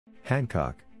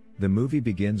Hancock. The movie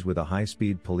begins with a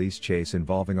high-speed police chase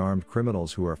involving armed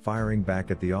criminals who are firing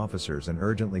back at the officers and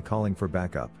urgently calling for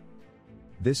backup.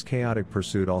 This chaotic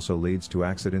pursuit also leads to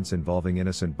accidents involving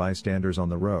innocent bystanders on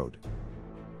the road.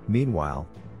 Meanwhile,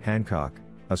 Hancock,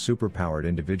 a superpowered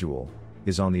individual,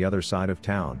 is on the other side of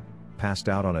town, passed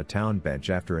out on a town bench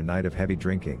after a night of heavy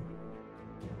drinking.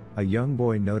 A young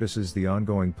boy notices the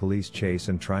ongoing police chase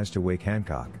and tries to wake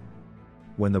Hancock.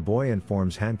 When the boy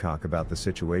informs Hancock about the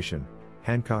situation,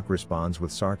 Hancock responds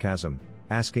with sarcasm,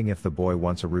 asking if the boy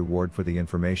wants a reward for the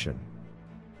information.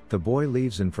 The boy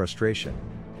leaves in frustration,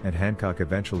 and Hancock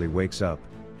eventually wakes up,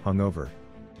 hungover.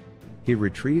 He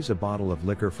retrieves a bottle of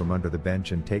liquor from under the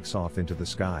bench and takes off into the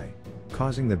sky,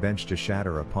 causing the bench to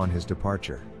shatter upon his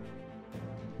departure.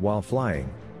 While flying,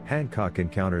 Hancock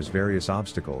encounters various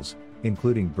obstacles,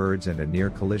 including birds and a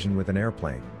near collision with an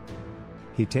airplane.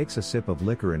 He takes a sip of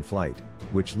liquor in flight,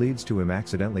 which leads to him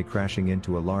accidentally crashing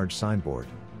into a large signboard.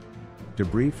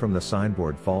 Debris from the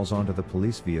signboard falls onto the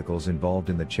police vehicles involved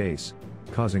in the chase,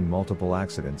 causing multiple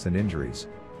accidents and injuries.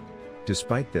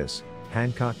 Despite this,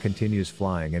 Hancock continues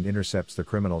flying and intercepts the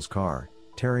criminal's car,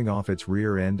 tearing off its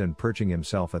rear end and perching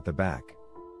himself at the back.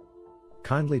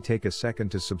 Kindly take a second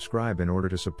to subscribe in order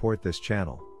to support this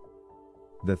channel.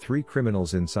 The three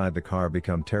criminals inside the car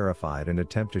become terrified and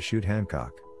attempt to shoot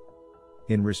Hancock.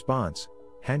 In response,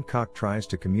 Hancock tries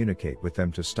to communicate with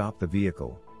them to stop the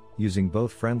vehicle, using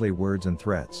both friendly words and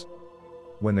threats.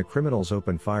 When the criminals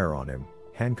open fire on him,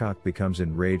 Hancock becomes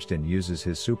enraged and uses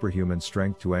his superhuman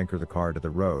strength to anchor the car to the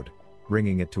road,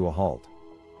 bringing it to a halt.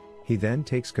 He then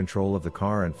takes control of the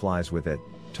car and flies with it,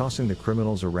 tossing the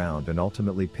criminals around and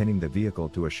ultimately pinning the vehicle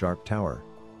to a sharp tower.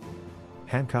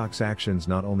 Hancock's actions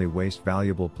not only waste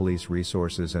valuable police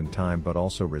resources and time but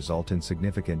also result in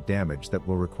significant damage that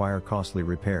will require costly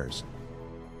repairs.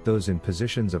 Those in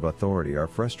positions of authority are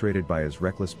frustrated by his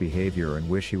reckless behavior and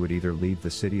wish he would either leave the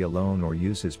city alone or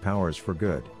use his powers for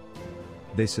good.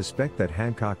 They suspect that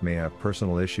Hancock may have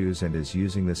personal issues and is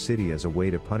using the city as a way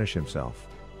to punish himself.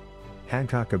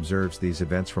 Hancock observes these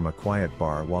events from a quiet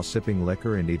bar while sipping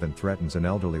liquor and even threatens an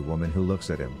elderly woman who looks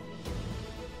at him.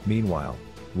 Meanwhile,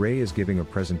 Ray is giving a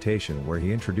presentation where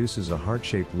he introduces a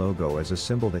heart-shaped logo as a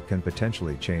symbol that can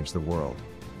potentially change the world.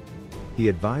 He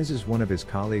advises one of his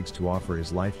colleagues to offer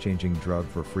his life-changing drug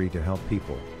for free to help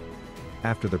people.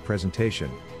 After the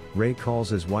presentation, Ray calls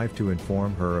his wife to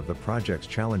inform her of the project's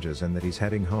challenges and that he's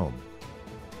heading home.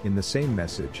 In the same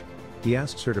message, he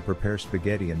asks her to prepare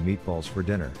spaghetti and meatballs for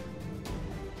dinner.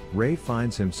 Ray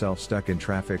finds himself stuck in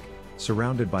traffic,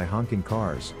 surrounded by honking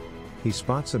cars. He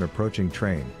spots an approaching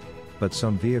train, but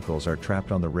some vehicles are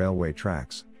trapped on the railway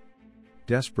tracks.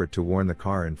 Desperate to warn the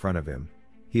car in front of him,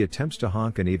 he attempts to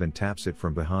honk and even taps it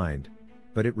from behind,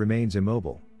 but it remains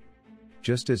immobile.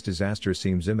 Just as disaster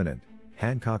seems imminent,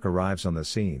 Hancock arrives on the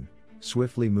scene,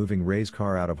 swiftly moving Ray's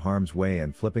car out of harm's way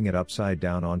and flipping it upside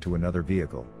down onto another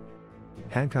vehicle.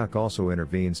 Hancock also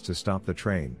intervenes to stop the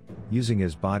train, using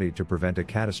his body to prevent a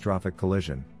catastrophic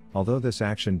collision, although this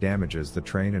action damages the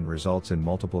train and results in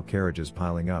multiple carriages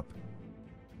piling up.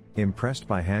 Impressed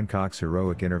by Hancock's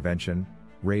heroic intervention,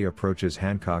 Ray approaches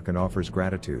Hancock and offers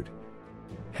gratitude.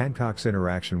 Hancock's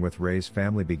interaction with Ray's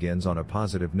family begins on a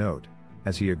positive note,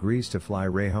 as he agrees to fly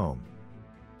Ray home.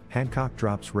 Hancock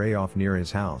drops Ray off near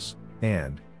his house,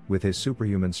 and, with his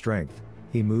superhuman strength,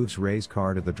 he moves Ray's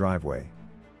car to the driveway.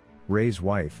 Ray's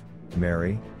wife,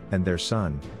 Mary, and their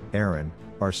son, Aaron,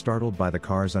 are startled by the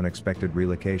car's unexpected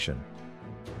relocation.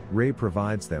 Ray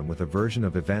provides them with a version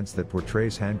of events that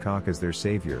portrays Hancock as their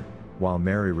savior, while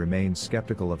Mary remains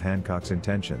skeptical of Hancock's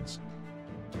intentions.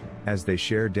 As they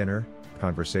share dinner,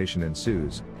 conversation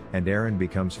ensues, and Aaron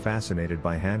becomes fascinated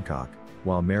by Hancock,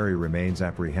 while Mary remains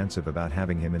apprehensive about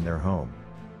having him in their home.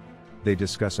 They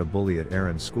discuss a bully at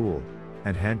Aaron's school,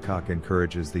 and Hancock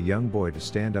encourages the young boy to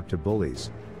stand up to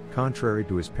bullies, contrary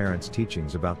to his parents'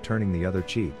 teachings about turning the other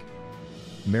cheek.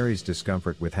 Mary's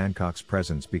discomfort with Hancock's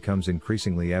presence becomes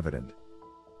increasingly evident.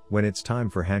 When it's time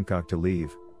for Hancock to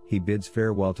leave, he bids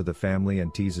farewell to the family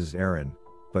and teases Aaron,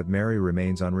 but Mary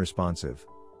remains unresponsive.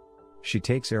 She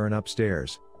takes Aaron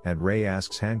upstairs, and Ray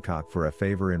asks Hancock for a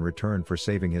favor in return for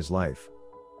saving his life.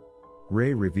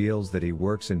 Ray reveals that he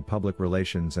works in public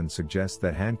relations and suggests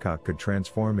that Hancock could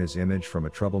transform his image from a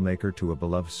troublemaker to a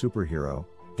beloved superhero,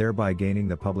 thereby gaining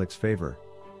the public's favor.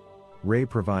 Ray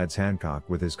provides Hancock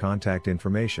with his contact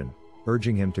information,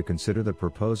 urging him to consider the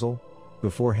proposal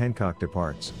before Hancock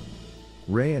departs.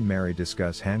 Ray and Mary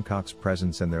discuss Hancock's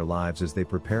presence in their lives as they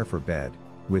prepare for bed,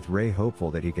 with Ray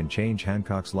hopeful that he can change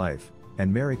Hancock's life,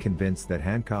 and Mary convinced that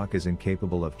Hancock is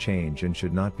incapable of change and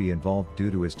should not be involved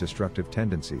due to his destructive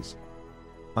tendencies.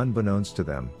 Unbeknownst to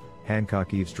them, Hancock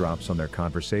eavesdrops on their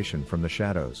conversation from the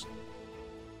shadows.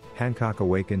 Hancock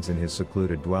awakens in his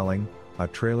secluded dwelling, a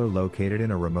trailer located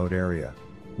in a remote area,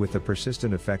 with the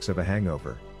persistent effects of a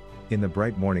hangover. In the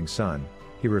bright morning sun,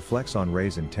 he reflects on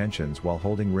Ray's intentions while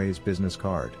holding Ray's business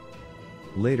card.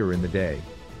 Later in the day,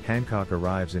 Hancock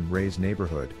arrives in Ray's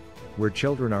neighborhood, where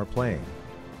children are playing.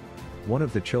 One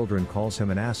of the children calls him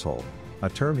an asshole, a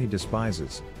term he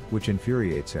despises, which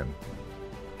infuriates him.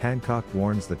 Hancock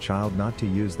warns the child not to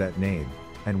use that name,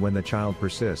 and when the child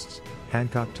persists,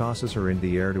 Hancock tosses her in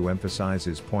the air to emphasize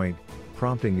his point,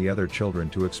 prompting the other children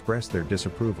to express their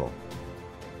disapproval.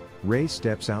 Ray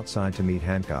steps outside to meet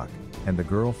Hancock, and the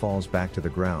girl falls back to the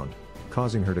ground,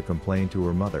 causing her to complain to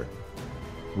her mother.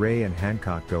 Ray and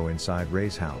Hancock go inside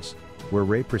Ray's house, where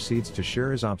Ray proceeds to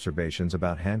share his observations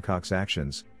about Hancock's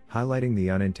actions, highlighting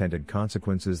the unintended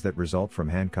consequences that result from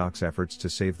Hancock's efforts to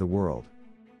save the world.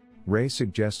 Ray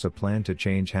suggests a plan to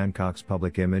change Hancock's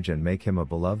public image and make him a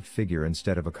beloved figure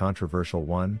instead of a controversial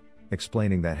one,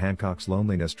 explaining that Hancock's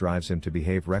loneliness drives him to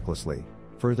behave recklessly,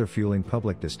 further fueling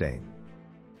public disdain.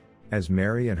 As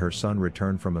Mary and her son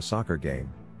return from a soccer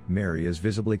game, Mary is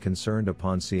visibly concerned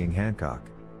upon seeing Hancock.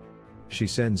 She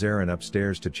sends Aaron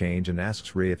upstairs to change and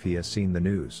asks Ray if he has seen the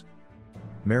news.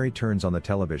 Mary turns on the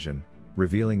television,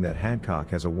 revealing that Hancock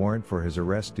has a warrant for his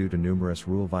arrest due to numerous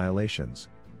rule violations.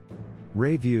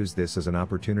 Ray views this as an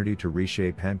opportunity to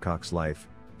reshape Hancock's life,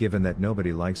 given that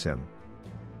nobody likes him.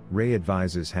 Ray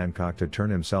advises Hancock to turn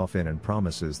himself in and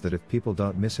promises that if people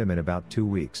don't miss him in about 2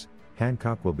 weeks,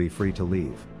 Hancock will be free to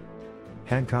leave.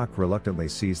 Hancock reluctantly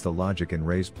sees the logic in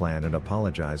Ray's plan and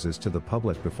apologizes to the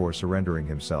public before surrendering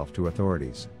himself to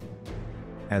authorities.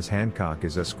 As Hancock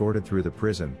is escorted through the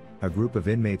prison, a group of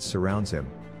inmates surrounds him,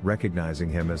 recognizing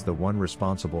him as the one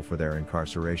responsible for their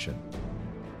incarceration.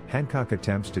 Hancock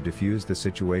attempts to defuse the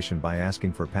situation by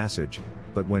asking for passage,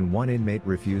 but when one inmate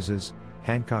refuses,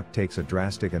 Hancock takes a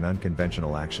drastic and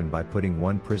unconventional action by putting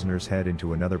one prisoner's head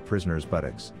into another prisoner's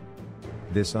buttocks.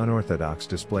 This unorthodox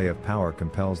display of power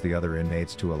compels the other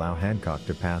inmates to allow Hancock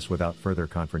to pass without further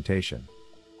confrontation.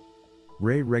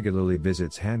 Ray regularly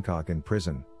visits Hancock in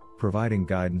prison, providing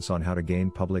guidance on how to gain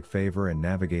public favor and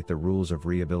navigate the rules of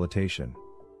rehabilitation.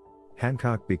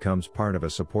 Hancock becomes part of a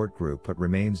support group but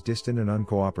remains distant and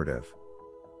uncooperative.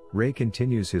 Ray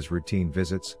continues his routine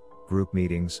visits, group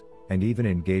meetings, and even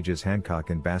engages Hancock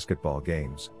in basketball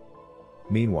games.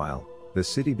 Meanwhile, the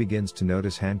city begins to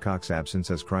notice Hancock's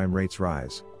absence as crime rates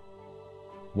rise.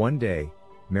 One day,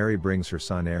 Mary brings her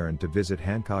son Aaron to visit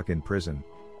Hancock in prison,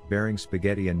 bearing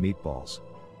spaghetti and meatballs.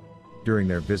 During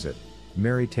their visit,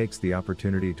 Mary takes the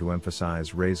opportunity to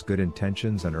emphasize Ray's good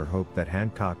intentions and her hope that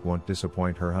Hancock won't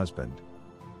disappoint her husband.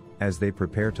 As they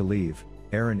prepare to leave,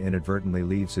 Aaron inadvertently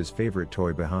leaves his favorite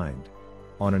toy behind.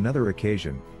 On another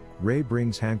occasion, Ray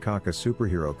brings Hancock a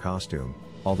superhero costume,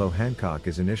 although Hancock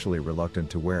is initially reluctant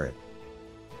to wear it.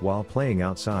 While playing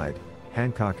outside,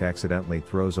 Hancock accidentally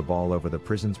throws a ball over the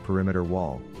prison's perimeter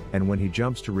wall, and when he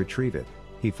jumps to retrieve it,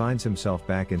 he finds himself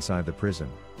back inside the prison.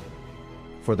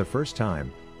 For the first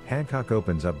time, Hancock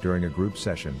opens up during a group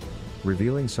session,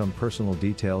 revealing some personal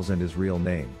details and his real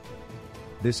name.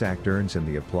 This act earns him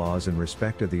the applause and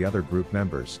respect of the other group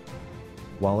members.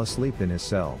 While asleep in his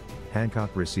cell,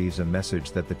 Hancock receives a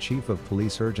message that the chief of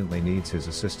police urgently needs his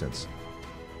assistance.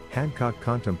 Hancock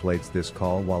contemplates this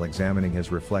call while examining his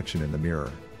reflection in the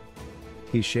mirror.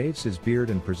 He shaves his beard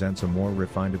and presents a more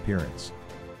refined appearance.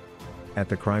 At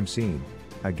the crime scene,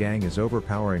 a gang is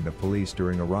overpowering the police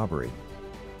during a robbery.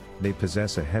 They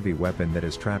possess a heavy weapon that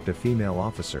has trapped a female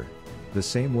officer, the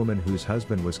same woman whose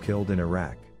husband was killed in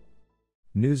Iraq.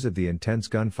 News of the intense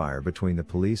gunfire between the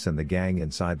police and the gang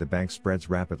inside the bank spreads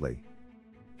rapidly.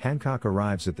 Hancock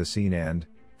arrives at the scene and,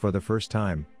 for the first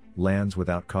time, lands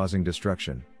without causing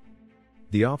destruction.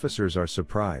 The officers are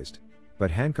surprised,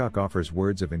 but Hancock offers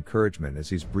words of encouragement as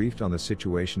he's briefed on the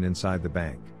situation inside the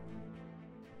bank.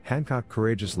 Hancock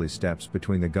courageously steps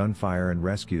between the gunfire and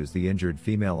rescues the injured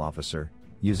female officer,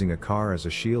 using a car as a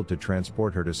shield to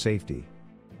transport her to safety.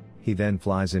 He then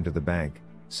flies into the bank,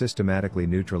 systematically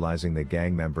neutralizing the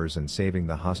gang members and saving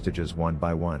the hostages one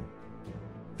by one.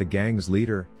 The gang's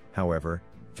leader, however,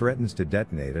 threatens to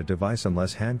detonate a device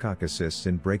unless Hancock assists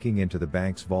in breaking into the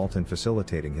bank's vault and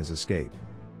facilitating his escape.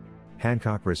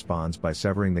 Hancock responds by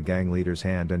severing the gang leader's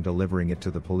hand and delivering it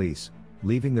to the police,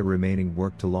 leaving the remaining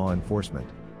work to law enforcement.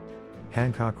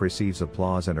 Hancock receives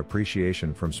applause and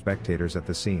appreciation from spectators at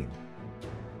the scene.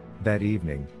 That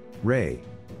evening, Ray,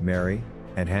 Mary,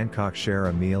 and Hancock share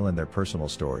a meal and their personal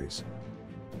stories.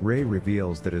 Ray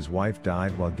reveals that his wife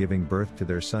died while giving birth to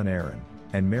their son Aaron,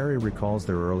 and Mary recalls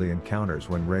their early encounters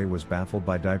when Ray was baffled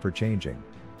by diaper changing.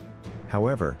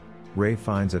 However, Ray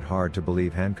finds it hard to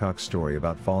believe Hancock's story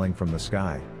about falling from the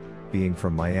sky, being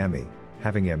from Miami,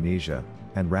 having amnesia,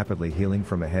 and rapidly healing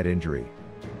from a head injury.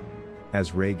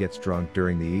 As Ray gets drunk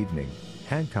during the evening,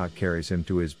 Hancock carries him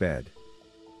to his bed.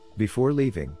 Before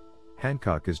leaving,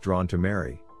 Hancock is drawn to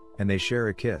Mary, and they share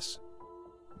a kiss.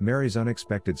 Mary's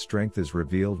unexpected strength is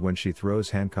revealed when she throws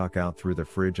Hancock out through the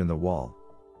fridge and the wall.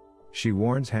 She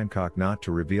warns Hancock not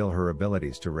to reveal her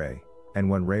abilities to Ray, and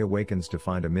when Ray awakens to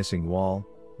find a missing wall,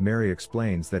 Mary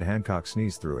explains that Hancock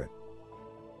sneezed through it.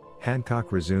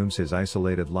 Hancock resumes his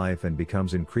isolated life and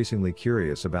becomes increasingly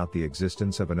curious about the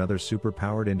existence of another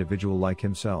superpowered individual like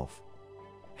himself.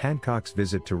 Hancock's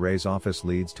visit to Ray's office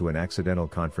leads to an accidental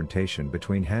confrontation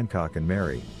between Hancock and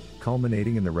Mary,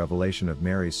 culminating in the revelation of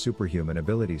Mary's superhuman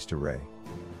abilities to Ray.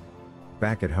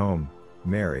 Back at home,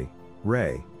 Mary,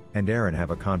 Ray, and Aaron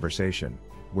have a conversation,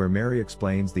 where Mary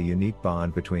explains the unique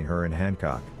bond between her and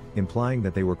Hancock, implying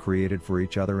that they were created for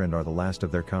each other and are the last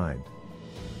of their kind.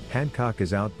 Hancock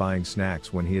is out buying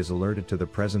snacks when he is alerted to the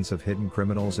presence of hidden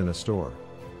criminals in a store.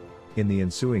 In the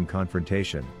ensuing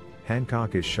confrontation,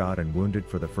 Hancock is shot and wounded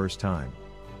for the first time.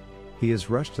 He is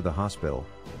rushed to the hospital,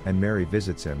 and Mary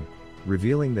visits him,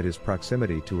 revealing that his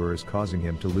proximity to her is causing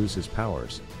him to lose his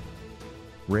powers.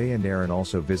 Ray and Aaron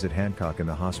also visit Hancock in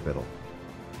the hospital.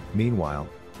 Meanwhile,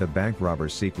 the bank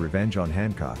robbers seek revenge on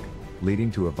Hancock,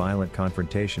 leading to a violent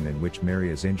confrontation in which Mary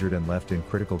is injured and left in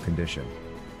critical condition.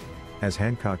 As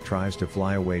Hancock tries to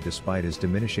fly away despite his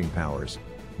diminishing powers,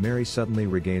 Mary suddenly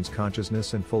regains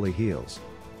consciousness and fully heals.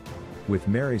 With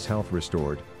Mary's health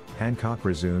restored, Hancock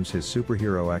resumes his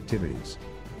superhero activities.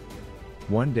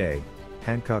 One day,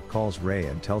 Hancock calls Ray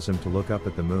and tells him to look up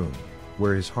at the moon,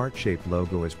 where his heart-shaped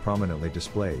logo is prominently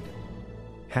displayed.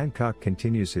 Hancock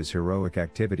continues his heroic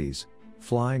activities,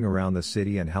 flying around the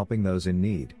city and helping those in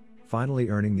need, finally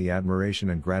earning the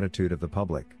admiration and gratitude of the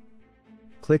public.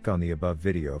 Click on the above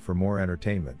video for more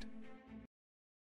entertainment.